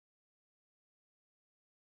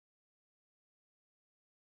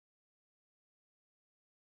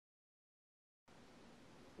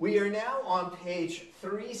We are now on page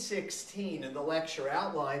 316 in the lecture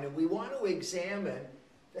outline, and we want to examine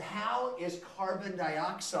how is carbon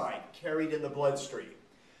dioxide carried in the bloodstream.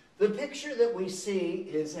 The picture that we see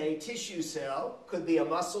is a tissue cell, could be a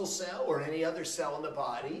muscle cell or any other cell in the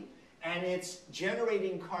body, and it's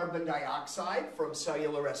generating carbon dioxide from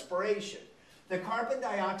cellular respiration. The carbon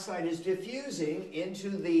dioxide is diffusing into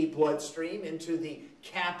the bloodstream, into the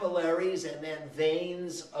capillaries and then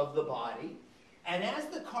veins of the body. And as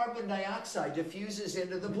the carbon dioxide diffuses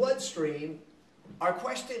into the bloodstream, our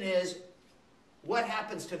question is, what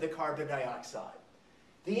happens to the carbon dioxide?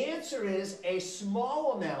 The answer is a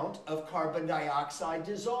small amount of carbon dioxide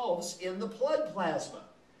dissolves in the blood plasma.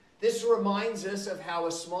 This reminds us of how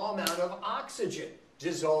a small amount of oxygen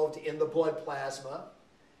dissolved in the blood plasma.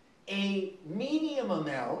 A medium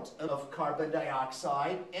amount of carbon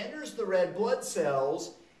dioxide enters the red blood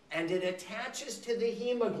cells and it attaches to the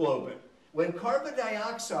hemoglobin. When carbon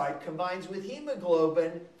dioxide combines with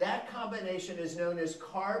hemoglobin, that combination is known as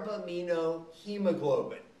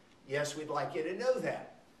Carbaminohemoglobin. Yes, we'd like you to know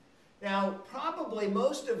that. Now, probably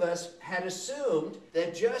most of us had assumed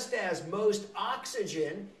that just as most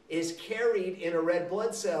oxygen is carried in a red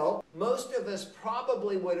blood cell, most of us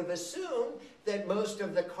probably would have assumed that most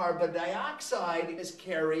of the carbon dioxide is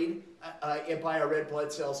carried by our red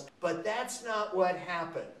blood cells, but that's not what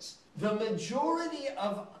happens. The majority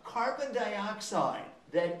of carbon dioxide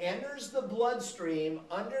that enters the bloodstream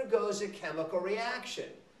undergoes a chemical reaction.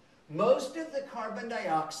 Most of the carbon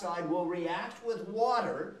dioxide will react with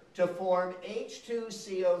water to form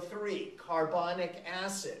H2CO3, carbonic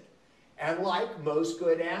acid. And like most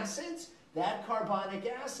good acids, that carbonic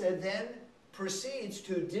acid then proceeds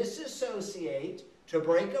to dissociate, to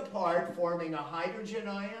break apart, forming a hydrogen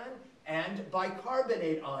ion and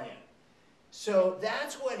bicarbonate ion. So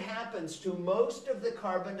that's what happens to most of the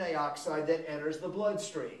carbon dioxide that enters the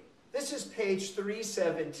bloodstream. This is page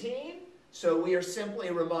 317. So we are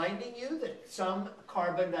simply reminding you that some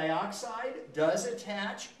carbon dioxide does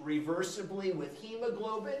attach reversibly with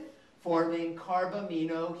hemoglobin, forming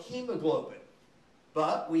Carbaminohemoglobin.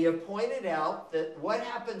 But we have pointed out that what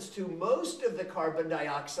happens to most of the carbon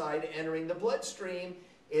dioxide entering the bloodstream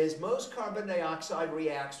is most carbon dioxide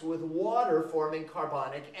reacts with water, forming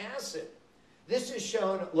carbonic acid. This is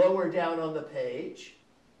shown lower down on the page.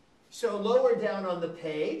 So lower down on the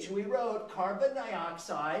page, we wrote carbon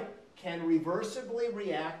dioxide can reversibly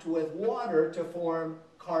react with water to form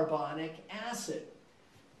carbonic acid.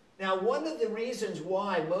 Now, one of the reasons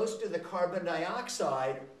why most of the carbon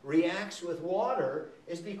dioxide reacts with water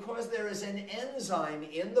is because there is an enzyme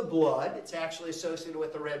in the blood. It's actually associated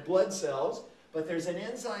with the red blood cells, but there's an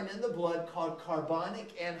enzyme in the blood called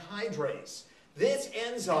carbonic anhydrase. This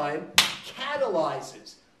enzyme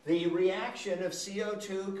catalyzes the reaction of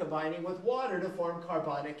CO2 combining with water to form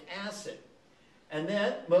carbonic acid. And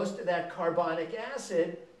then most of that carbonic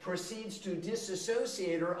acid proceeds to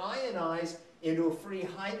dissociate or ionize into a free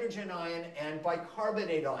hydrogen ion and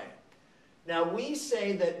bicarbonate ion. Now we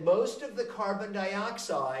say that most of the carbon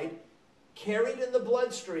dioxide carried in the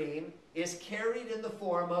bloodstream is carried in the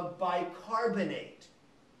form of bicarbonate.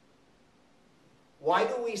 Why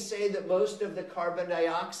do we say that most of the carbon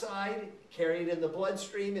dioxide carried in the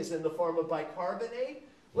bloodstream is in the form of bicarbonate?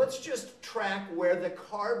 Let's just track where the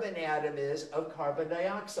carbon atom is of carbon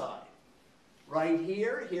dioxide. Right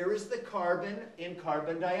here, here is the carbon in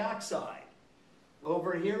carbon dioxide.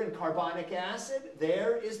 Over here in carbonic acid,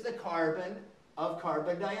 there is the carbon of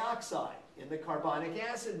carbon dioxide in the carbonic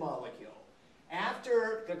acid molecule.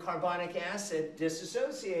 After the carbonic acid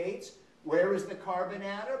dissociates, where is the carbon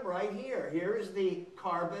atom? Right here. Here is the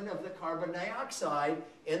carbon of the carbon dioxide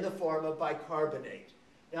in the form of bicarbonate.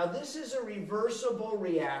 Now this is a reversible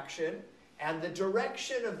reaction, and the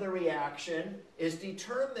direction of the reaction is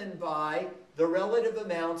determined by the relative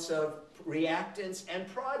amounts of reactants and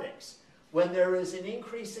products. When there is an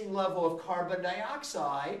increasing level of carbon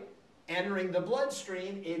dioxide entering the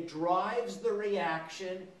bloodstream, it drives the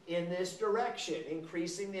reaction in this direction,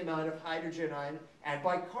 increasing the amount of hydrogen ion and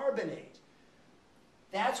bicarbonate.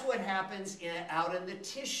 That's what happens out in the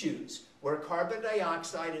tissues, where carbon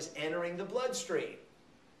dioxide is entering the bloodstream.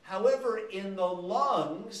 However, in the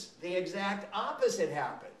lungs, the exact opposite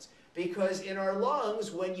happens. Because in our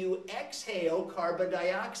lungs, when you exhale carbon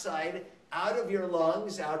dioxide out of your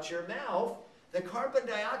lungs, out your mouth, the carbon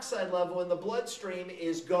dioxide level in the bloodstream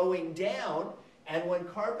is going down. And when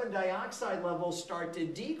carbon dioxide levels start to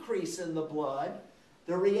decrease in the blood,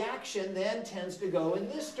 the reaction then tends to go in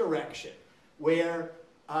this direction, where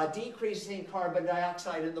decreasing carbon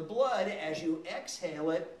dioxide in the blood as you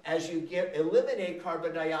exhale it, as you eliminate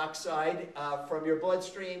carbon dioxide from your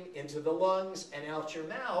bloodstream into the lungs and out your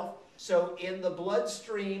mouth. So in the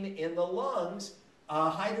bloodstream, in the lungs,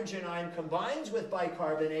 hydrogen ion combines with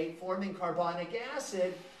bicarbonate, forming carbonic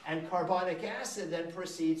acid, and carbonic acid then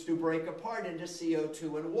proceeds to break apart into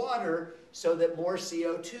CO2 and water so that more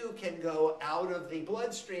CO2 can go out of the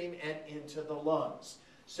bloodstream and into the lungs.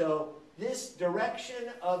 So this direction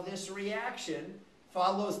of this reaction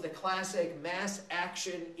follows the classic mass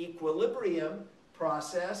action equilibrium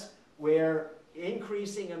process where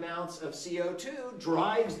increasing amounts of CO2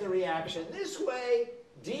 drives the reaction this way,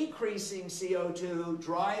 decreasing CO2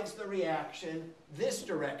 drives the reaction this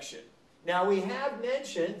direction. Now we have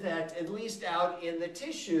mentioned that at least out in the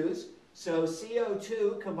tissues, so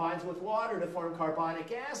CO2 combines with water to form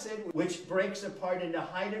carbonic acid, which breaks apart into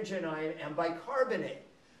hydrogen ion and bicarbonate.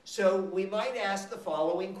 So we might ask the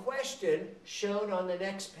following question, shown on the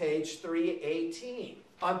next page, 318.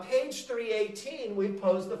 On page 318, we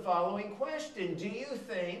pose the following question. Do you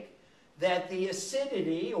think that the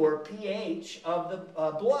acidity, or pH, of the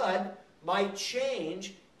blood might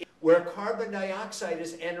change where carbon dioxide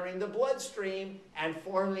is entering the bloodstream and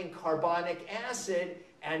forming carbonic acid,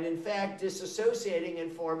 and in fact dissociating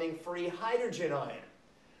and forming free hydrogen ion?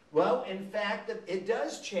 Well, in fact, it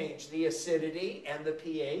does change the acidity and the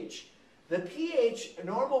pH. The pH,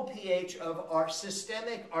 normal pH of our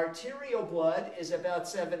systemic arterial blood is about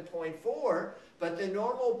 7.4, but the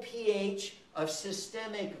normal pH of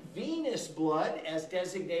systemic venous blood, as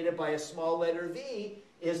designated by a small letter V,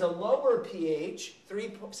 is a lower pH,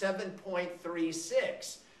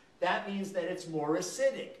 7.36. That means that it's more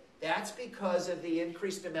acidic. That's because of the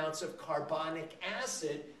increased amounts of carbonic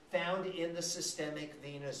acid found in the systemic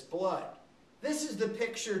venous blood. This is the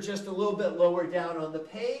picture just a little bit lower down on the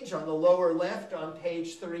page, on the lower left on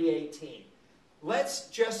page 318. Let's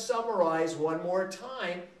just summarize one more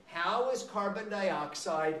time, how is carbon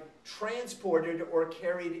dioxide transported or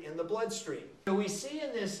carried in the bloodstream? So we see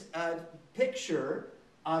in this picture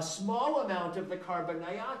a small amount of the carbon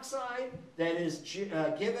dioxide that is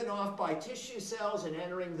given off by tissue cells and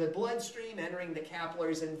entering the bloodstream, entering the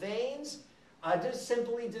capillaries and veins, just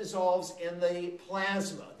simply dissolves in the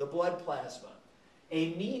plasma, the blood plasma.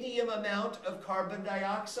 A medium amount of carbon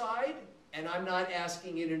dioxide, and I'm not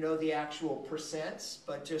asking you to know the actual percents,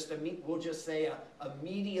 but just we'll just say a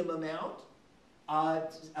medium amount,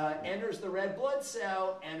 enters the red blood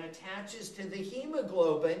cell and attaches to the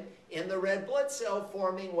hemoglobin in the red blood cell,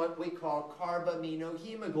 forming what we call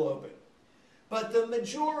Carbaminohemoglobin. But the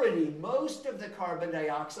majority, most of the carbon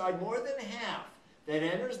dioxide, more than half, that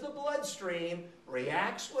enters the bloodstream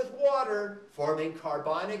reacts with water, forming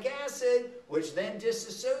carbonic acid, which then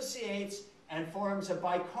dissociates and forms a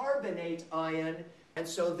bicarbonate ion. And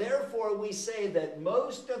so therefore we say that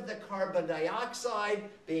most of the carbon dioxide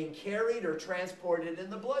being carried or transported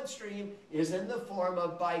in the bloodstream is in the form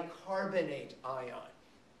of bicarbonate ion.